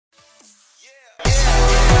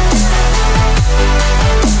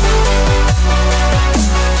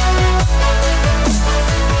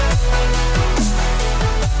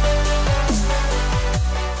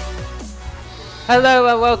Hello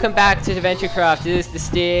and welcome back to DimensionCraft. This is the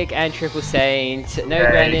Stig and Triple Saint. No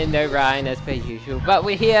Brennan, no Ryan as per usual. But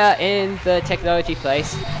we're here in the technology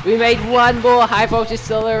place. We made one more high voltage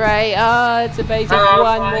solar array. Ah, it's amazing.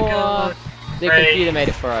 One more. God. The computer made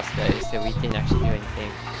it for us though, so we didn't actually do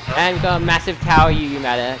anything. And we've got a massive tower UU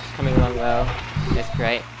matter. It's coming along well. That's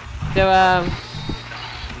great. So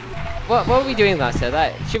what were we doing last time?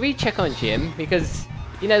 Like, should we check on Jim? Because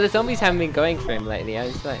you know the zombies haven't been going for him lately. I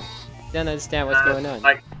was like, don't understand what's going on.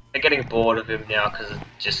 Like, they're getting bored of him now because it's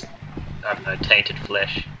just, I don't know, tainted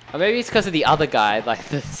flesh. Or maybe it's because of the other guy, like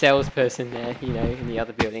the salesperson there, you know, in the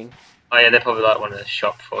other building. Oh yeah, they probably like want to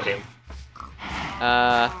shop for him.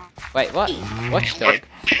 Wait, what? Watchdog?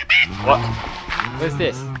 What? What's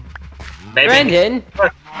this? Maybe. Brendan? Oh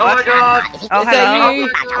my god! Oh, is that you?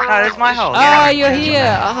 No, that's my hole. Oh, you're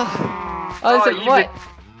here! Oh, so what?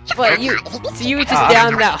 What, so you were just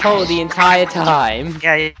down that hole the entire time?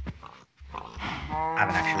 Yeah. I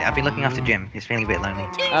haven't actually. I've been looking after Jim. He's feeling a bit lonely.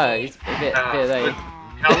 Oh, he's a bit lonely.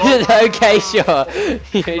 How long? Okay, sure.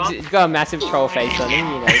 He's got a massive troll face on him,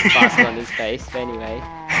 you know, plaster on his face, but anyway.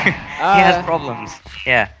 He has problems.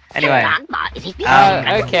 Yeah. Anyway.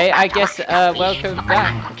 Okay, I guess, welcome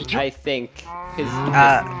back, I think.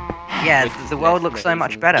 Yeah, the world looks so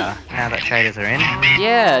much better now that shaders are in.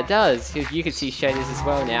 Yeah, it does. You can see shaders as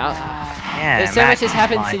well now. Yeah, there's so much has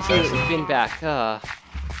happened since you've been back. Oh.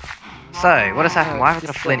 So, what has happened? Why have I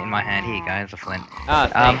got a flint in my hand? Here you go, there's a flint. Oh,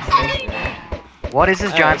 thanks. What is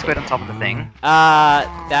this giant squid on top of the thing?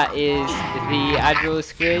 That is the Admiral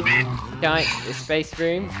Squid giant space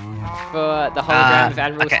room for the hologram of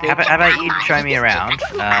Admiral Squid. Okay, how about you show me around?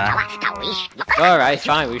 Alright,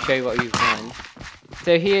 fine, we'll show you what we've done.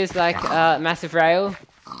 So here's like a massive rail.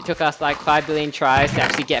 It took us like 5 billion tries to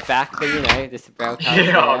actually get back, but you know, this rail comes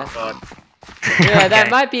there. Oh god. Yeah, that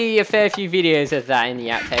might be a fair few videos of that in the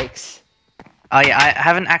outtakes. Oh yeah, I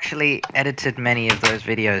haven't actually edited many of those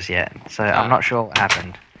videos yet, so I'm not sure what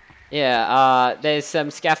happened. Yeah, there's some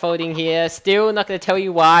scaffolding here. Still not going to tell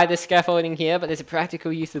you why there's scaffolding here, but there's a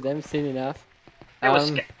practical use of them soon enough.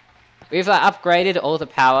 We've like upgraded all the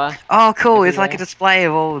power. Oh cool, it's like a display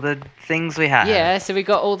of all the things we have. Yeah, so we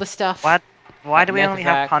got all the stuff. Why do we only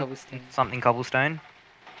have something cobblestone?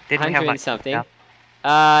 Didn't we have like something?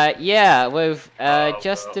 Yeah, we've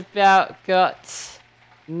just about got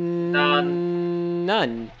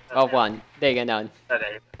none. Oh, one. There you go, none. Not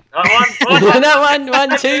one,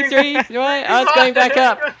 1, 2, 3. Right? Oh, it's going back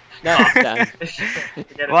up. No, it's done.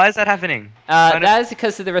 Why is that happening? That is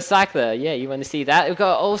because of the recycler. Yeah, you want to see that? We've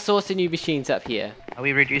got all sorts of new machines up here. Are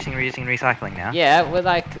we reducing, reusing, recycling now? Yeah, we're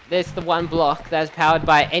like, there's the one block that's powered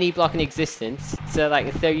by any block in existence. So like,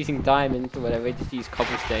 instead of using diamonds or whatever, just use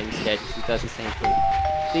cobblestone instead, because it does the same thing.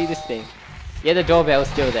 See this thing? Yeah, the doorbell's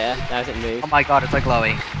still there. That hasn't moved. Oh my god, it's so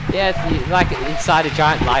glowy. Yeah, it's like inside a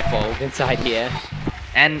giant light bulb inside here.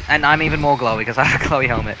 And I'm even more glowy because I have a glowy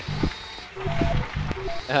helmet.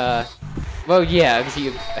 Well, yeah, because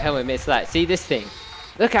your helmet emits light. See this thing?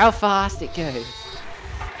 Look how fast it goes.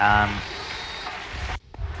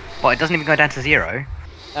 Well, it doesn't even go down to 0.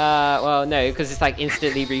 Well, no, because it's like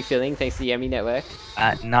instantly refilling thanks to the Yummy network.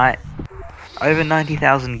 Over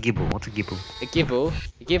 90,000 gibble. What's a gibble? A gibble?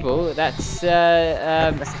 A gibble? That's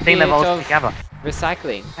the thing that evolves together.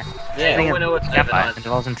 Recycling. Yeah. The thing that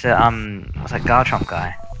evolves into what's that Garchomp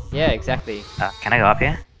guy? Yeah, exactly. Can I go up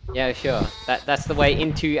here? Yeah, sure. That's the way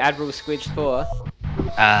into Admiral Squid's core.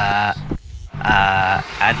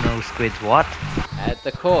 Admiral Squid's what? At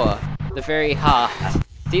the core, the very heart.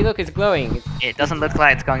 See, look, it's glowing. It doesn't look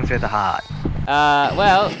like it's going through the heart.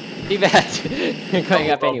 Well, too bad.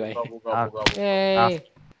 Going up anyway. Yay.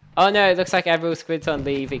 Oh no, it looks like Admiral Squid's on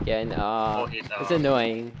leave again. Oh, it's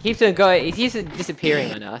annoying. Keeps on going. He keeps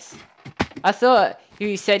disappearing on us. I thought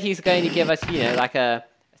he said he's going to give us, you know, like a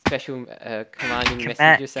special commanding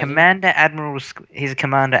message or something. Commander Admiral. He's a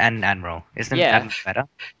commander and an admiral. Isn't Admiral better?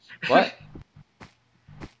 What?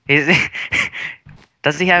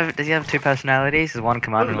 Does he have 2 personalities? Is one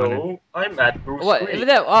commander? Hello, I'm Admiral. What?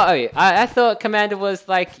 I thought commander was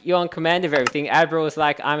like you're on command of everything. Admiral was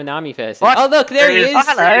like I'm an army person. What? Oh look, there he is. Oh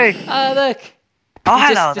hello. Oh look. Oh he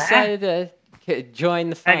hello. Just decided to join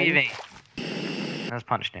the fun. I just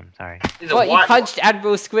punched him. Sorry. What? You punched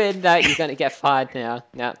Admiral Squid? No, you're gonna get fired now.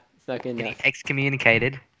 No, it's not good enough.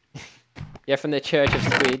 Excommunicated. Yeah, from the Church of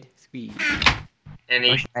Squid. Squid.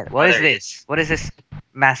 What is this? What is this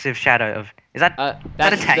massive shadow of? Is that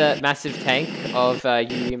that's a tank? The massive tank of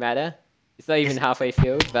UU matter. It's not even halfway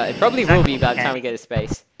filled, but it probably will be by the time we get to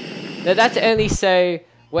space. No, that's only so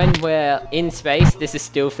when we're in space, this is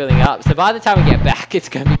still filling up. So by the time we get back, it's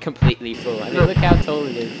going to be completely full. I mean, look how tall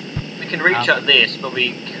it is. We can reach up this, but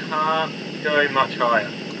we can't to go much higher.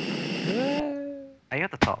 Are you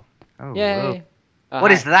at the top? Oh, Yay! Oh,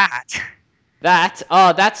 what hi. is that? That?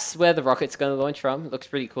 Oh, that's where the rocket's gonna launch from. It looks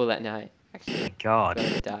pretty cool at night. Actually, My God.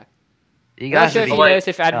 in the dark. You I'm not guys sure are if the... you notice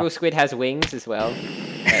if Admiral Squid has wings as well. But,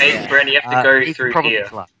 Hey, yeah. Bren, you have to go he can through probably here.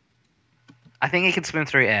 fly. I think he can swim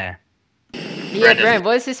through air. Yeah, Brandon. Brent,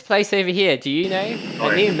 what is this place over here? Do you know?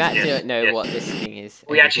 Oh, Me and Matt yes, don't know yes. what this thing is.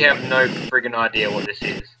 We over actually here. have no friggin' idea what this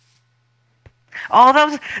is.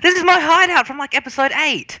 Oh, this is my hideout from like episode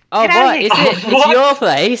 8. Oh, Get out of what? here. Is Oh, it? It's what? your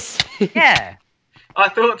place? Yeah. I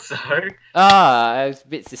thought so. I was a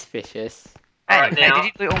bit suspicious. Hey, Alright, hey, now- did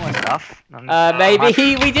you do all my stuff?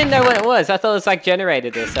 Maybe we didn't know what it was. I thought it was like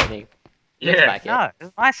generated or something. Looks Yeah. like it. No,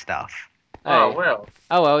 it's my stuff. Oh, well.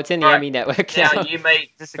 Oh well, it's in the Alright, Emmy network Now now. you may.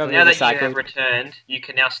 This is Probably Now that you recycled. have returned, you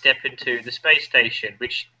can now step into the space station,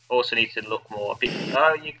 which also needs to look more.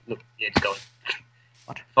 Oh, you look. Yeah, it's gone.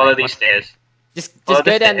 What? Follow Wait, these what? stairs. Just Follow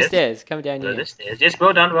go the down the stairs. stairs. Come down Follow here. the stairs. Yes,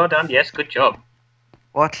 well done, well done. Yes, good job.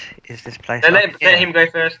 What is this place? So Oh, let yeah. him go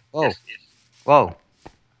first. Whoa. Yes, yes. Whoa.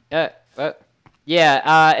 Well,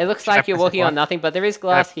 yeah. It looks Should I like you're press walking F1? on nothing, but there is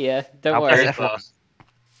glass here. Don't I'll worry. There press is F1. glass.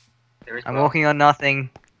 There is I'm glass. walking on nothing.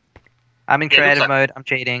 I'm in Yeah, it looks creative like- mode. I'm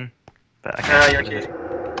cheating. But I Oh, can't. you're cheating.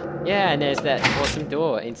 Yeah, and there's that awesome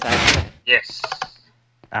door inside here. Yes.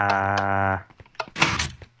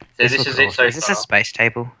 So this looks is it awesome. so Is this a far. space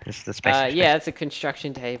table? This is the space. Yeah, it's a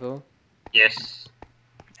construction table. Yes.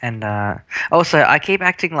 And also, I keep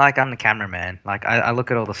acting like I'm the cameraman. Like I look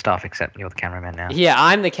at all the stuff except you're the cameraman now. Yeah,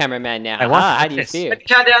 I'm the cameraman now. Hey, what? How do you What's feel? The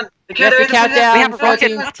countdown. The You have to count countdown. down. We have a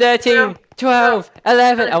rocket. 14, 13, 12,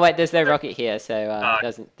 11. Oh wait, there's no rocket here, so Oh. it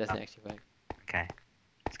doesn't actually work. Okay.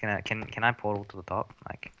 It's gonna. Can I portal to the top?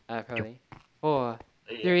 Like. Probably. 4,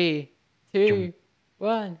 Yeah. 3, 2, Jump.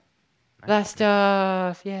 1. Blast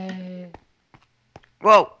off! Yay!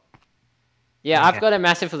 Whoa. Yeah, Okay. I've got a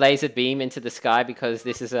massive laser beam into the sky because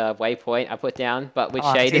this is a waypoint I put down, but with Oh,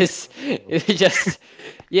 I see. shaders, it just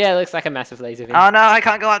yeah, it looks like a massive laser beam. Oh no! I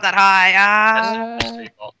can't go up that high. That's Ah. mystery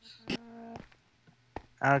box.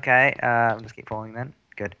 Okay. I'll just keep falling then.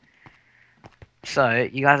 Good. So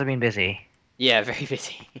you guys have been busy, Yeah, very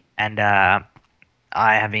busy. and I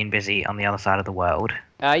have been busy on the other side of the world.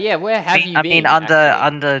 Yeah, where have you I been? mean, actually?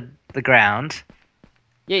 under the ground.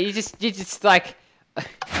 Yeah, you just like you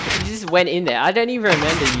just went in there. I don't even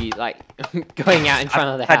remember you like going out in front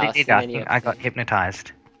of the house. did. in I any think I got episode.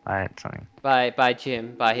 hypnotized by something. by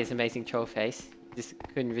Jim, by his amazing troll face. Just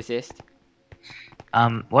couldn't resist.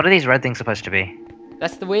 What are these red things supposed to be?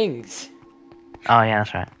 That's the wings. Oh yeah,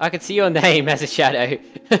 that's right. I could see your name as a shadow.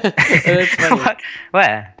 That's funny. What?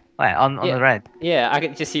 Where? Where? On Yeah. the red. Yeah, I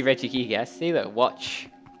could just see Reggie Gigas. See the watch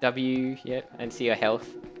W, yep, and see your health.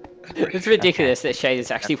 It's ridiculous that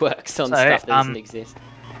shaders actually works on So, stuff that doesn't exist.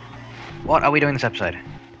 What are we doing this episode?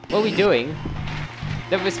 What are we doing?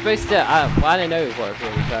 That we're supposed to. Well, I don't know what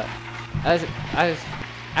really, but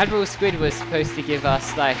Admiral Squid was supposed to give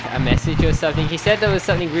us like a message or something. He said there was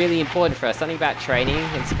something really important for us, something about training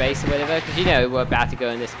in space or whatever. Because you know we're about to go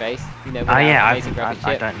into space. You know, with Oh our yeah, amazing rocket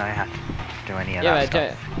I ship. don't know how to do any of Yeah, that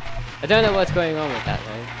but stuff. I don't know what's going on with that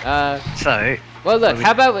though. So, Well, look, we-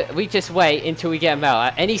 how about we just wait until we get a mail?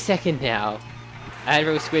 Any second now,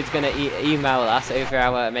 Admiral Squid's gonna email us over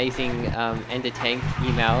our amazing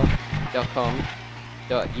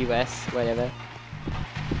endertankemail.com.us, whatever.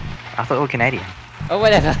 I thought we were Canadian. Or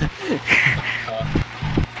whatever.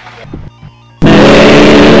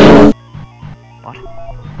 What?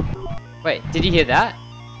 Wait, did you hear that?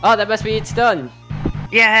 Oh, that must be it's done.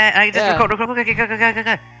 Yeah, I just Yeah. record. Go.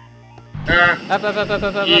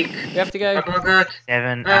 Up. Eek. We have to go. Oh my god.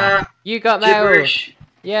 7. You got mail. Gibberish.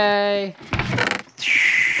 Yay.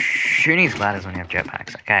 Shooting ladders when you have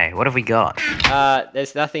jetpacks. Okay, what have we got?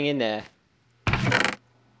 There's nothing in there.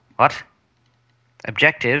 What?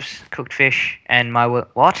 Objectives, cooked fish, and my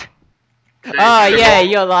what? Oh yeah,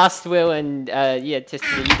 your last will and yeah, just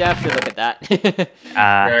you don't have to look at that.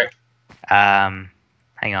 Right.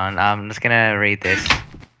 Hang on. I'm just gonna read this.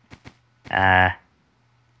 Have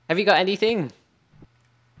you got anything?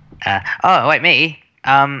 Oh wait, me.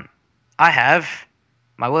 I have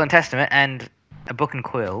my will and testament and a book and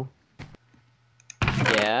quill.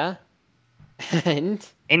 Yeah. And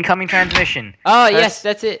Incoming transmission. oh First- yes,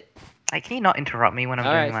 that's it. Hey, can you not interrupt me when I'm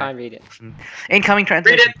All doing right, my fine, read it. incoming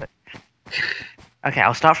transmission? Okay,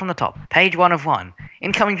 I'll start from the top. Page 1 of 1.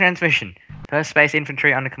 Incoming transmission. First Space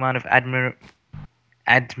Infantry under command of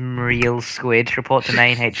Admiral Squid. Report to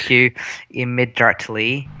main HQ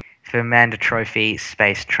immediately for Amanda Trophy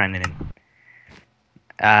Space Training.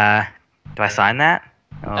 Do I sign that?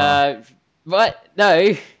 Or- What?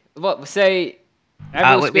 No. What? So,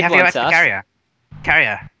 Admiral we Squid have to go back wants to the us. carrier.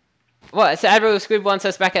 Carrier. What? So Admiral Squid wants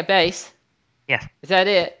us back at base? Yes. Is that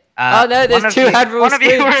it? Oh no, there's two Admiral Squids. One of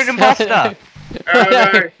you are an imposter. Oh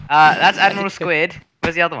no! That's Admiral Squid.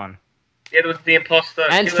 Where's the other one? The other was the imposter.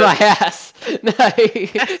 And Kill my him. ass. No,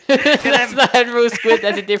 that's not Admiral Squid.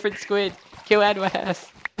 That's a different squid. Kill and my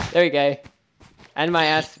ass. There we go. And my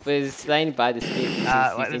ass was slain by the squid.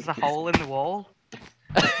 Wait, there's a hole in the wall.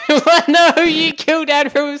 What? No, you killed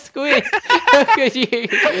Admiral Squid. How could you?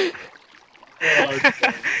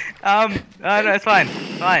 No, it's fine.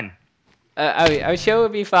 Fine. I'm sure it'll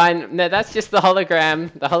be fine. No, that's just the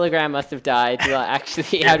hologram. The hologram must have died. Not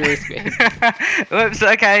actually Admiral Squid. Whoops.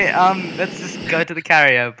 Okay. Let's just go to the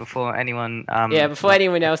carrier before anyone. Yeah, before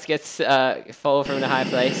anyone else gets fall from the high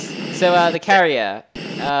place. So the carrier.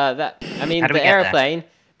 The airplane.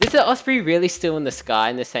 Is the Osprey really still in the sky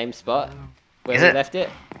in the same spot where we left it?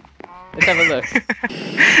 Let's have a look.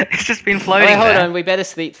 It's just been floating. Wait, hold on. We better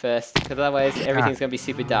sleep first, because otherwise everything's gonna be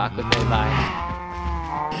super dark with no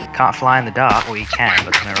light. Can't fly in the dark. Well, you can, but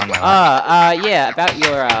it's gonna run my light. Yeah. About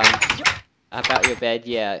your bed.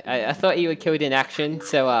 Yeah. I thought you were killed in action,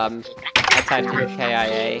 so I typed in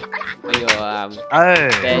KIA for your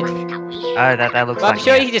bed. Oh, that looks Well, like. I'm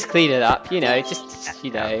sure you can just clean it up. You know, just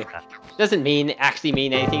you know. Doesn't actually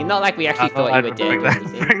mean anything. Not like we actually thought you were dead.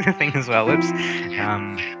 Bring the thing as well. Whoops.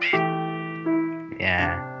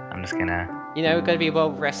 Yeah. I'm just gonna. You know, we're gonna be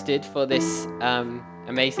well rested for this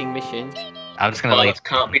amazing mission. I'm just gonna leave.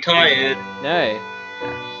 Can't be tired. No.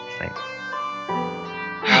 Sleep.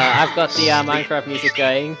 I've got the Minecraft music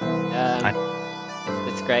going.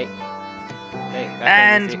 That's great.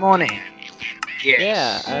 And morning.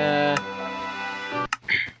 Yes. Yeah.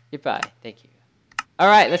 Goodbye. Thank you. All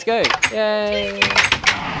right, let's go. Yay!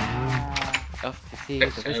 Off to see the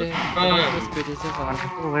wizard. The squid is a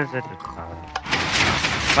Wonderful wizard.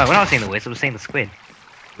 Wait, we're not seeing the wizard. We're seeing the squid.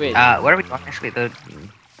 squid. Where are we going? Actually, the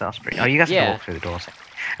osprey. Oh, you guys can walk through the door. So.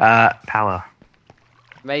 Power.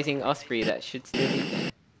 Amazing osprey that should still be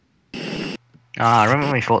there. Ah, remember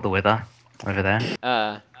when we fought the wither over there?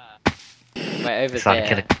 Wait, over Started there.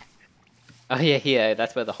 killing. Oh yeah, here.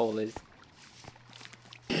 That's where the hole is.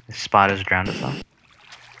 The spiders drowned itself.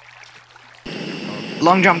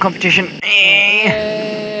 Long jump competition.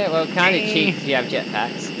 Yeah. Well, kind of cheap if you have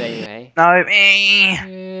jetpacks, but anyway. No.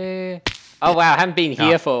 Oh wow, I haven't been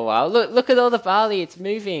here for a while. Look at all the barley. It's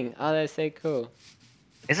moving. Oh, that's so cool.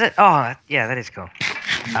 Is it? Oh, yeah, that is cool.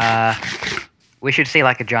 We should see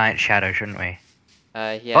like a giant shadow, shouldn't we?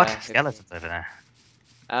 Yeah. What? Skeletons over there.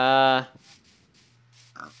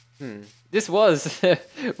 This was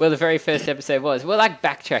well, the very first episode was. We're like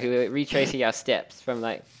backtracking, we're retracing our steps from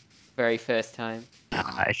like very first time.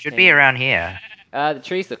 It should be around here. The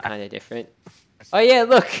trees look kind of different. Oh yeah,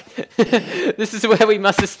 look! This is where we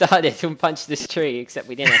must have started and punched this tree, except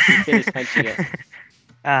we didn't actually finish punching it.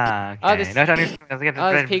 Okay. Oh, this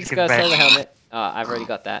pig's got a solar helmet. Oh, I've already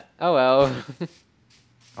got that. Oh well.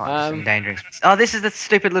 Endangering. Oh, this is the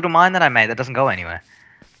stupid little mine that I made that doesn't go anywhere.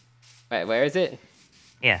 Wait, where is it?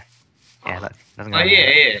 Yeah. Yeah, that doesn't go Oh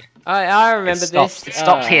anywhere. yeah. I remember this. It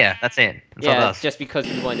stops here. That's it. That's all it Yeah, does. just because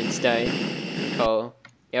we wanted stone. Cool.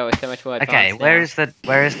 Yeah, we're so much more advanced Okay, now. where is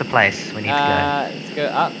the place we need to go? Let's go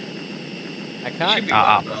up. I can't. Oh,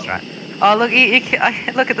 up. That's right. Oh, look!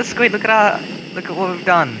 Look at the squid. Look at what we've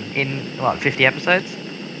done in what 50 episodes.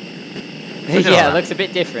 Yeah, it looks a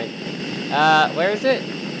bit different. Where is it?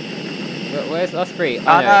 Where's Osprey? Oh, no,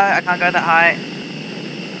 I can't go that high.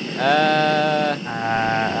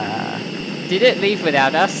 Did it leave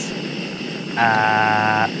without us?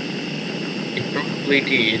 It probably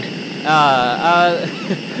did. How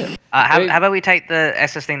about we take the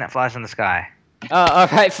SS thing that flies in the sky? Oh,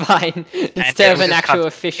 alright, fine. Instead of an actual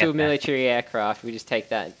official there. military aircraft, we just take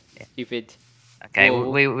that stupid... Okay,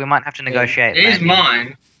 Wall. we might have to negotiate. It is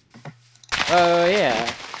mine. Oh,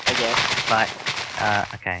 yeah, I guess. But,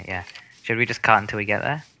 okay, yeah. Should we just cut until we get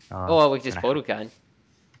there? Or we just portal gun.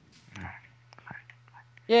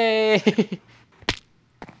 Yay!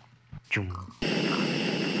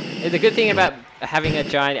 The good thing about having a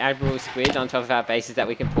giant Admiral Squid on top of our base is that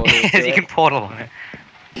we can portal into you can portal on it.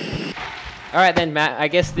 Alright then, Matt, I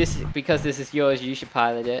guess because this is yours, you should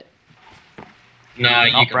pilot it. No,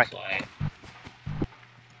 you can right. fly it.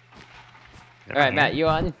 Alright, Matt, you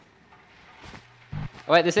on?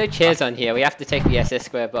 Oh, wait, there's no chairs on here. We have to take the SS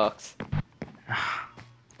square box.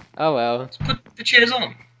 Oh well. Let's put the chairs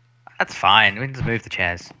on. That's fine. We can just move the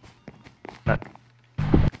chairs. Look.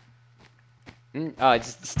 Oh,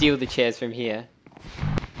 just steal the chairs from here.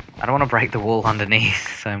 I don't want to break the wall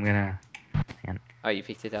underneath, so I'm gonna... Oh, you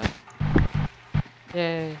picked it up.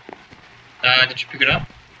 Yay. Did you pick it up?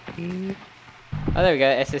 Oh, there we go.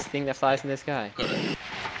 SS thing that flies in the sky. Got it.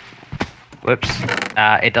 Whoops.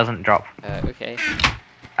 It doesn't drop. Okay.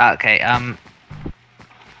 Okay.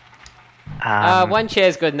 One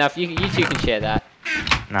chair's good enough. You two can share that.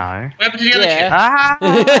 No. What happened to the other Yeah. chair? Ah!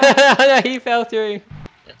 No, he fell through.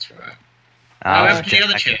 That's right. Oh, What I'll happened to the just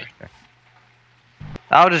other jetpack chair? it.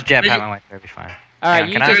 I'll just jetpack Where's my way through. It'll be fine. Alright, Hang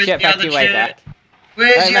you on, can just I- jet back Where's the your way other chair? back.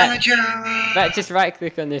 Where's Hey, the Matt. other chair? Matt, just right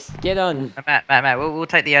click on this. Get on. Matt, we'll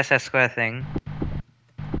take the SS square thing.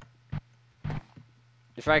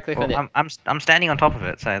 Just right click on Well, it. I'm standing on top of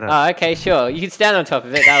it, so look. Oh, okay, sure. You can stand on top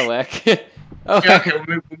of it. That'll work. Oh, Yeah, okay,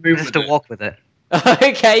 we'll move just with to it. walk with it.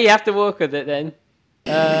 okay, you have to walk with it then.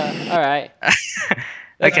 Alright.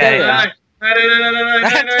 Let's Okay. go then. No.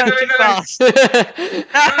 That's going too fast.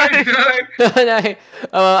 No. No.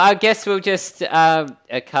 Oh, well, I guess we'll just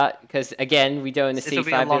cut because again we don't want to see This'll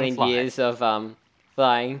be a 5 long billion flight. years of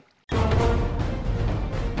flying.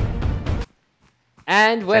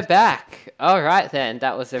 And we're back. All right then,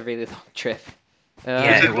 that was a really long trip.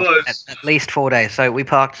 Yeah, it was. at least 4 days. So we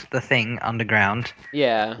parked the thing underground.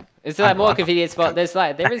 Yeah. Is there a more I'm- convenient spot?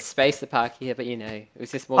 There is space to park here, but you know, it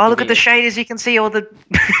was just more. Oh, look at the convenient. shaders. You can see all the.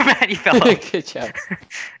 Man, you fell off. Good job. Did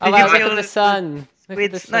Oh you wow, see look all at the the sun. Look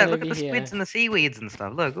at the Squids. sun No, look at over the here. squids and the seaweeds and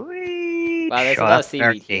stuff. Look. Whee! Wow, there's a Oh, lot of that's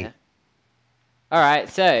very seaweed deep. here. All right,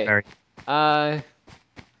 so Very- uh,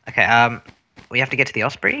 Okay. We have to get to the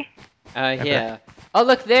Osprey. yeah. Oh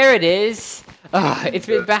look, there it is. Oh, it's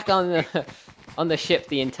been back on the ship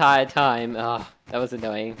the entire time. Oh, that was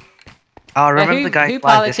annoying. Oh, Now, remember the guy who who flew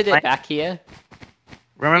this piloted plane? it back here?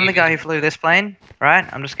 Remember the guy who flew this plane? Right.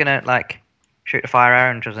 I'm just gonna like shoot a fire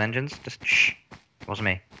arrow into his engines. Just shh. It wasn't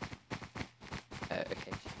me.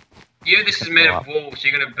 Okay. Yeah, this is made of wool, so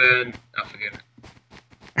you're gonna burn. Oh, forget it.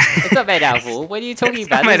 It's not made out of wool. What are you talking It's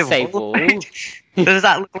about? not It made doesn't of say wool. wool. Does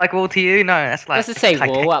that look like wool to you? No, that's like. Does it say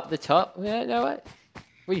titanium. wool up the top? Yeah, know what?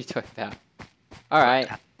 What are you talking about? Alright.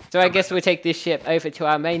 So I guess we'll take this ship over to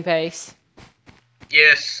our main base.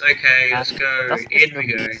 Yes, okay, let's go. Doesn't this In we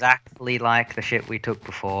look go. exactly like the ship we took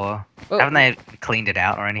before? Oh, Haven't they cleaned it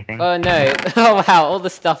out or anything? Oh no. Oh wow, all the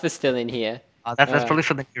stuff is still in here. Oh, that's probably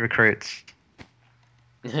for the new recruits.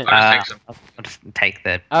 I'll just take some. I'll just take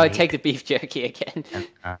the. Oh, meat take the beef jerky again.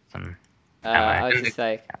 and, some. I was just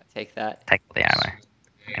like, I'll take that. Take all the ammo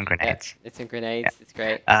and Yeah, grenades. it's some grenades. It's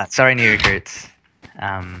great. Sorry, new recruits.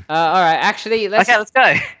 Alright, actually, let's. Okay, let's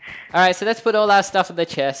go. Alright, so let's put all our stuff in the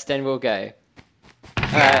chest and we'll go.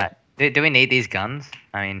 Alright. Do we need these guns?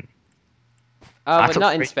 I mean, Oh, I but took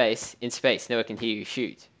not in 3. space. In space, no one can hear you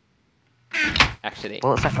shoot. Actually.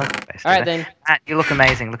 well, it's not like space. Alright then. Matt, you look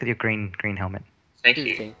amazing. Look at your green helmet. Thank Do the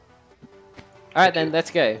you. thing. Alright then, let's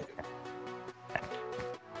go.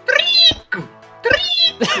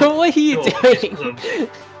 What are you Door is doing? closed.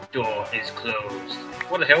 Door is closed.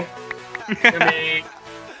 What the hell? Let me.